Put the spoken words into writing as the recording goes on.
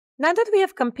Now that we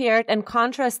have compared and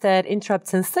contrasted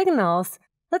interrupts and signals,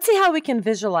 let's see how we can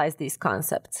visualize these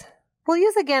concepts. We'll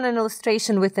use again an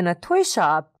illustration within a toy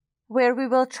shop where we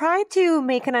will try to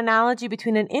make an analogy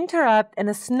between an interrupt and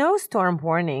a snowstorm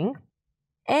warning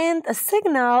and a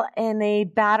signal and a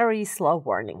battery slow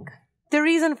warning. The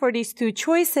reason for these two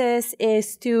choices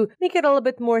is to make it a little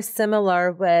bit more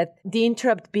similar with the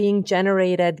interrupt being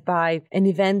generated by an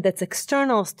event that's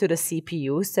external to the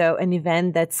CPU, so an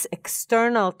event that's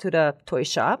external to the toy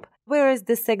shop, whereas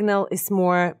the signal is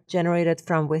more generated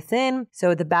from within,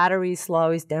 so the battery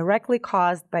slow is directly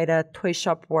caused by the toy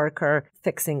shop worker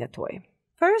fixing a toy.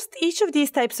 First, each of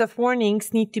these types of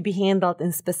warnings need to be handled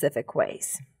in specific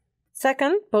ways.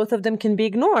 Second, both of them can be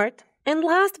ignored. And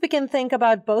last, we can think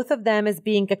about both of them as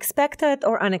being expected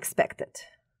or unexpected.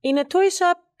 In a toy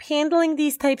shop, handling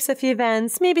these types of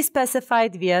events may be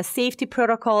specified via safety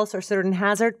protocols or certain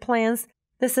hazard plans.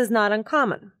 This is not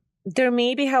uncommon. There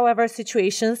may be, however,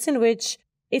 situations in which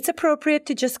it's appropriate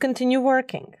to just continue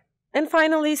working. And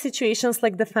finally, situations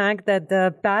like the fact that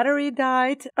the battery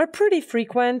died are pretty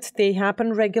frequent. They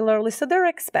happen regularly, so they're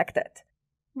expected.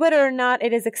 Whether or not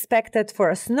it is expected for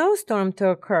a snowstorm to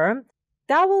occur,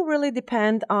 that will really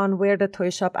depend on where the toy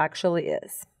shop actually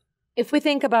is. If we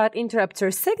think about interrupts or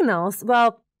signals,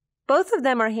 well, both of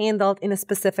them are handled in a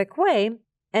specific way,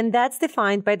 and that's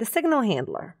defined by the signal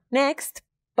handler. Next,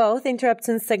 both interrupts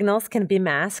and signals can be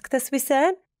masked, as we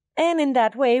said, and in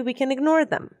that way we can ignore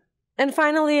them. And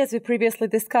finally, as we previously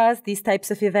discussed, these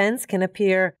types of events can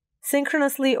appear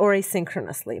synchronously or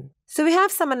asynchronously. So we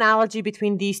have some analogy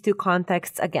between these two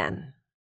contexts again.